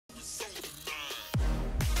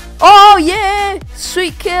yeah!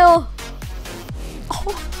 Sweet kill!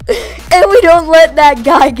 Oh. And we don't let that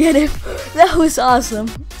guy get him. That was awesome.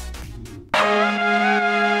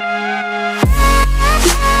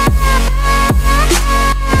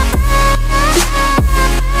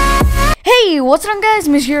 Hey, what's up guys?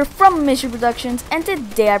 Mish here from Mish Productions, and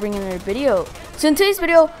today I bring in another video. So in today's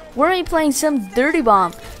video, we're going to be playing some Dirty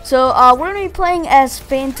Bomb. So we're going to be playing as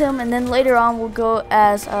Phantom, and then later on we'll go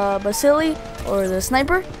as Vassili, or the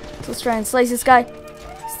sniper. So let's try and slice this guy.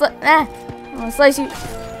 I'm going to slice you.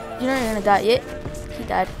 You know you're going to die. Yeah, he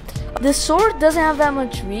died. The sword doesn't have that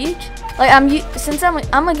much reach. Like since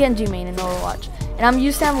I'm a Genji main in Overwatch, and I'm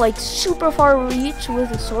used to have like super far reach with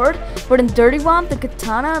the sword, but in Dirty Bomb the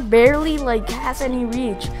katana barely like has any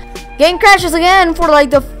reach. Game crashes again for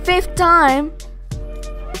like the 5th time.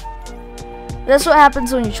 That's what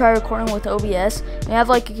happens when you try recording with OBS. You have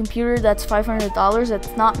like a computer that's $500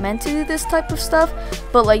 that's not meant to do this type of stuff,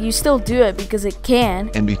 but like you still do it because it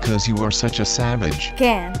can. And because you are such a savage.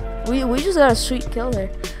 Can. We just got a sweet kill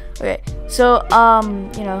there. Okay, so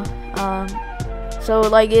so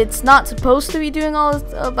like it's not supposed to be doing all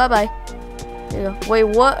this. Oh, bye bye. There you go. Wait,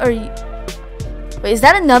 what are you? Wait, is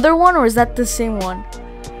that another one or is that the same one?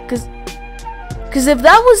 Cause if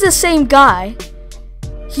that was the same guy,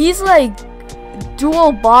 he's like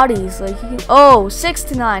dual bodies. Like he can, oh,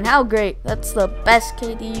 69. How great! That's the best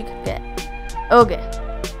KD you could get. Okay.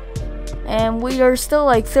 And we are still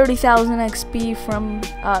like 30,000 XP from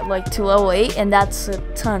like to level 8, and that's a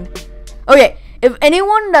ton. Okay, if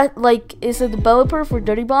anyone that like is a developer for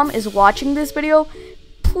Dirty Bomb is watching this video,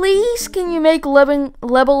 please can you make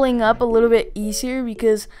leveling up a little bit easier,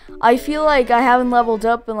 because I feel like I haven't leveled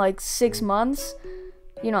up in like 6 months.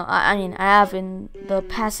 You know, I mean I have in the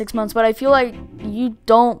past 6 months, but I feel like you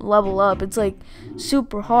don't level up. It's like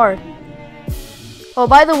super hard. Oh,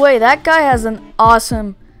 by the way, that guy has an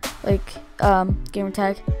awesome like gamer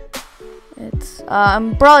tag. It's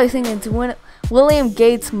I'm probably thinking it's William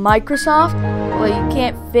Gates Microsoft. Well, you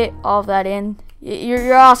can't fit all of that in.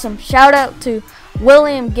 You're awesome. Shout out to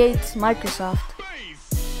William Gates Microsoft.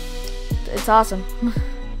 It's awesome.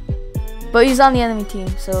 But he's on the enemy team,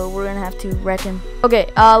 so we're gonna have to wreck him.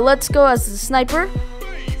 Okay, let's go as the sniper.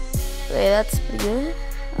 Okay, that's pretty good.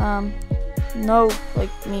 No like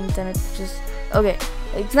memes in it. Just okay.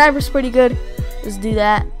 Like sniper's pretty good. Let's do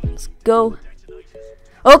that. Let's go.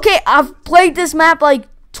 Okay, I've played this map like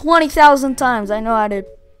 20,000 times. I know how to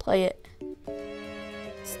play it.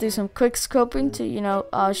 Let's do some quick scoping to, you know,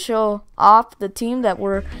 show off the team that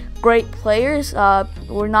we're great players.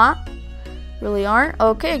 We're not. Really aren't.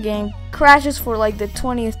 Okay, game crashes for like the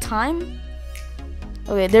 20th time.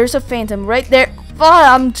 Okay, there's a Phantom right there. Oh,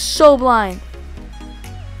 I'm so blind.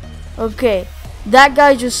 Okay, that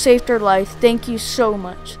guy just saved our life. Thank you so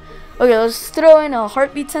much. Okay, let's throw in a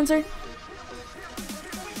heartbeat sensor.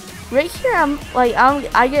 Right here,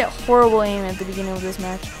 I get horrible aim at the beginning of this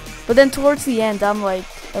match, but then towards the end, I'm like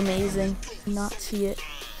amazing. Not see it.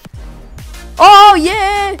 Oh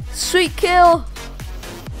yeah, sweet kill.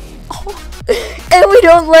 Oh. And we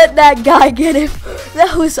don't let that guy get him.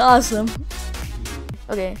 That was awesome.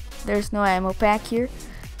 Okay, there's no ammo pack here.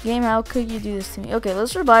 Game, how could you do this to me? Okay,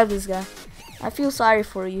 let's revive this guy. I feel sorry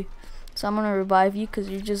for you. So I'm gonna revive you because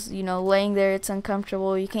you're just, you know, laying there. It's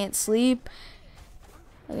uncomfortable. You can't sleep.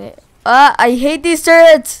 Okay. I hate these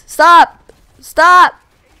turrets. Stop. Stop.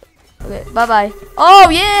 Okay, bye-bye. Oh,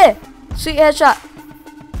 yeah. Sweet headshot.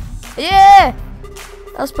 Yeah.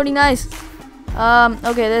 That was pretty nice.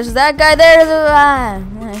 Okay, there's that guy there.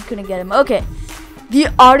 I couldn't get him. Okay. The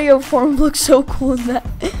audio form looks so cool in that.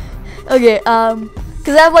 Okay,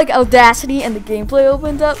 because I have like Audacity and the gameplay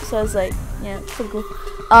opened up, so I was like, yeah, it's pretty cool.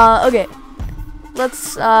 Okay.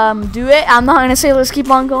 Let's do it. I'm not gonna say let's keep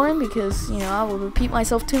on going because, you know, I will repeat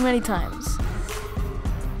myself too many times.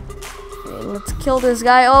 Okay, let's kill this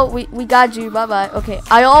guy. Oh, we got you. Bye bye. Okay,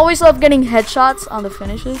 I always love getting headshots on the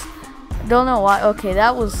finishes. I don't know why. Okay,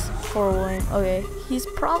 that was horrible. Okay, he's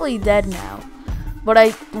probably dead now, but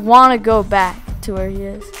I want to go back to where he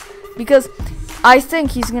is because I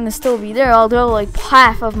think he's gonna still be there, although like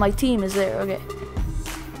half of my team is there. Okay.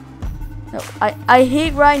 No, I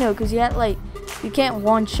hate Rhino because you can't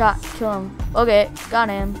one-shot kill him. Okay, got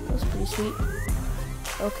him. That was pretty sweet.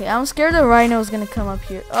 Okay, I'm scared the Rhino is gonna come up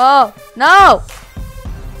here. Oh no!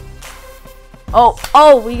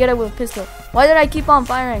 Oh, we get it with a pistol. Why did I keep on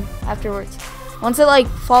firing afterwards? Once it like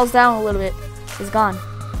falls down a little bit, it's gone.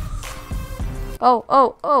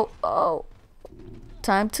 Oh.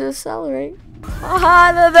 Time to accelerate.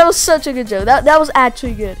 Haha, that was such a good joke. That was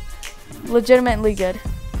actually good. Legitimately good.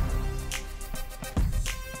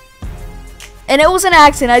 And it was an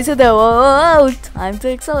accident. I said that, whoa, time to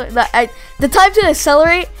accelerate. The time to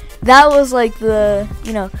accelerate, that was like the,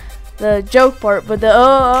 you know, the joke part. But the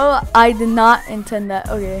I did not intend that.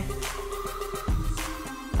 Okay.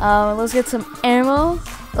 Let's get some ammo.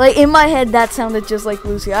 Like, in my head, that sounded just like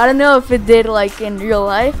Lucy. I don't know if it did, like, in real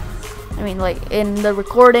life. I mean, like, in the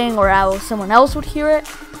recording or how someone else would hear it.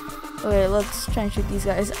 Okay, let's try and shoot these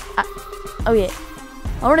guys. Okay.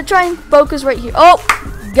 I want to try and focus right here. Oh!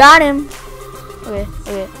 Got him! Okay,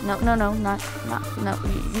 no,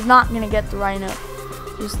 you're not gonna get the rhino.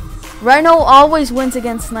 Just, rhino always wins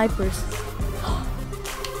against snipers.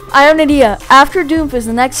 I have an idea. After Doomfist,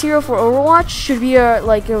 the next hero for Overwatch should be a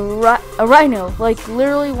rhino, like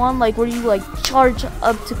literally one like where you like charge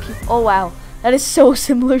up to people. Oh wow, that is so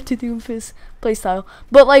similar to Doomfist playstyle.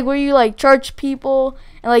 But like where you like charge people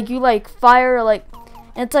and like you like fire like,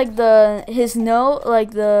 and it's like his nose,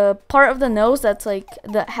 like the part of the nose that's like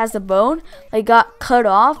that has the bone, like got cut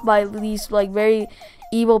off by these like very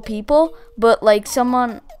evil people. But like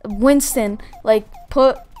Winston like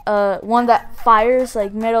put one that fires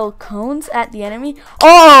like metal cones at the enemy.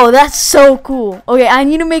 Oh, that's so cool. Okay, I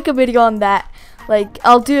need to make a video on that. Like,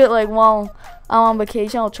 I'll do it like while I'm on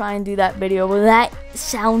vacation. I'll try and do that video. But that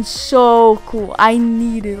sounds so cool. I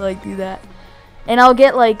need to like do that. And I'll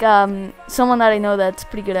get like someone that I know that's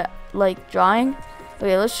pretty good at like drawing.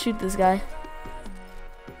 Okay, let's shoot this guy.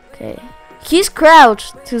 Okay, he's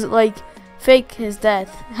crouched to like fake his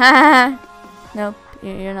death. Nope,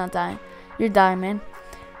 you're not dying. You're dying, man.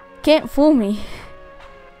 Can't fool me.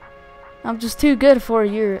 I'm just too good for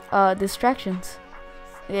your distractions.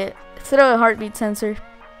 Yeah, throw a heartbeat sensor.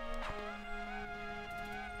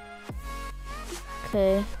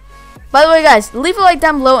 Okay. By the way, guys, leave a like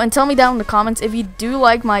down below and tell me down in the comments if you do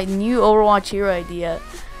like my new Overwatch hero idea.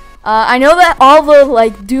 I know that all the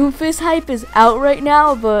like Doomfist hype is out right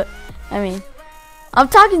now, but I mean, I'm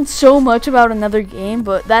talking so much about another game,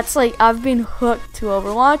 but that's like I've been hooked to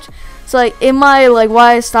Overwatch. So like in my like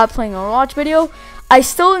why I stopped playing Overwatch video, I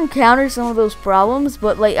still encounter some of those problems,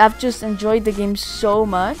 but like I've just enjoyed the game so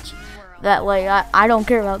much that like I don't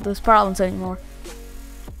care about those problems anymore.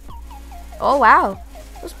 Oh wow,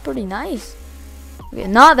 that was pretty nice. Okay,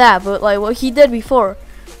 not that, but like what he did before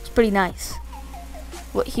was pretty nice.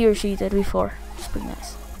 What he or she did before was pretty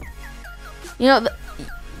nice. You know,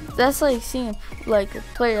 that's like seeing like a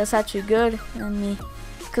player that's actually good than me,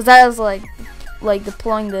 cause that was like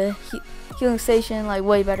deploying the healing station like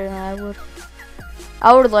way better than I would.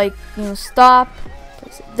 I would like, you know, stop,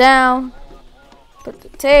 place it down, put the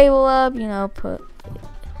table up, you know, put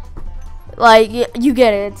like you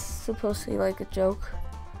get it. It's supposed to be like a joke,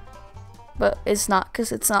 but it's not,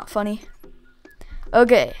 cause it's not funny.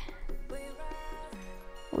 Okay,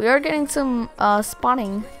 we are getting some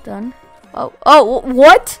spotting done. Oh,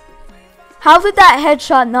 what? How did that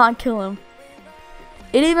headshot not kill him?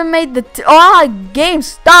 It even made the game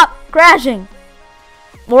stop crashing,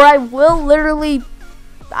 or I will literally,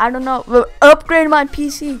 I don't know, upgrade my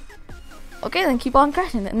PC. Okay, then keep on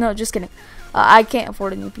crashing. No, just kidding. I can't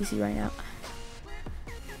afford a new PC right now.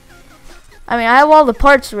 I mean, I have all the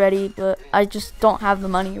parts ready, but I just don't have the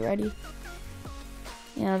money ready.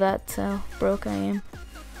 You know, that's how broke I am.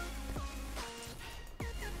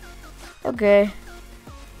 Okay.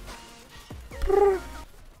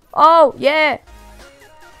 Oh, yeah.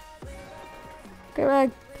 Get back.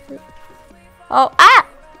 Oh, ah!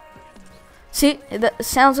 See, the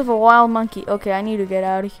sounds of a wild monkey. Okay, I need to get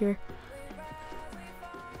out of here.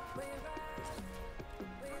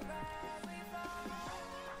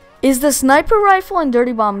 Is the sniper rifle and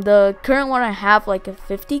dirty bomb, the current one I have, like a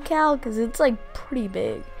 50 cal? Because it's like pretty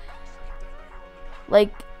big.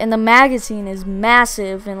 Like, and the magazine is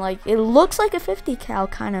massive, and like it looks like a 50 cal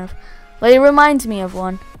kind of. Like, it reminds me of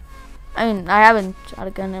one. I mean, I haven't shot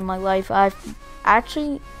a gun in my life. I've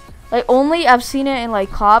actually, like, only I've seen it in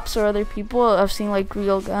like cops or other people. I've seen like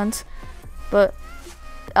real guns, but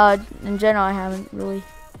in general I haven't really.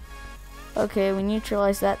 Okay, we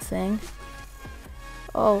neutralized that thing.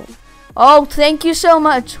 Oh, thank you so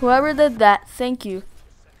much, whoever did that. Thank you.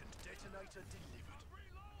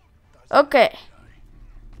 Okay,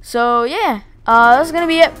 so yeah, that's gonna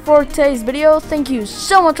be it for today's video. Thank you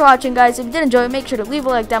so much for watching, guys. If you did enjoy it, make sure to leave a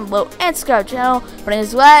like down below and subscribe to the channel. But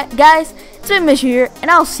anyways, guys, it's been Mish here,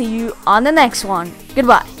 and I'll see you on the next one.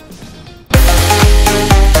 Goodbye.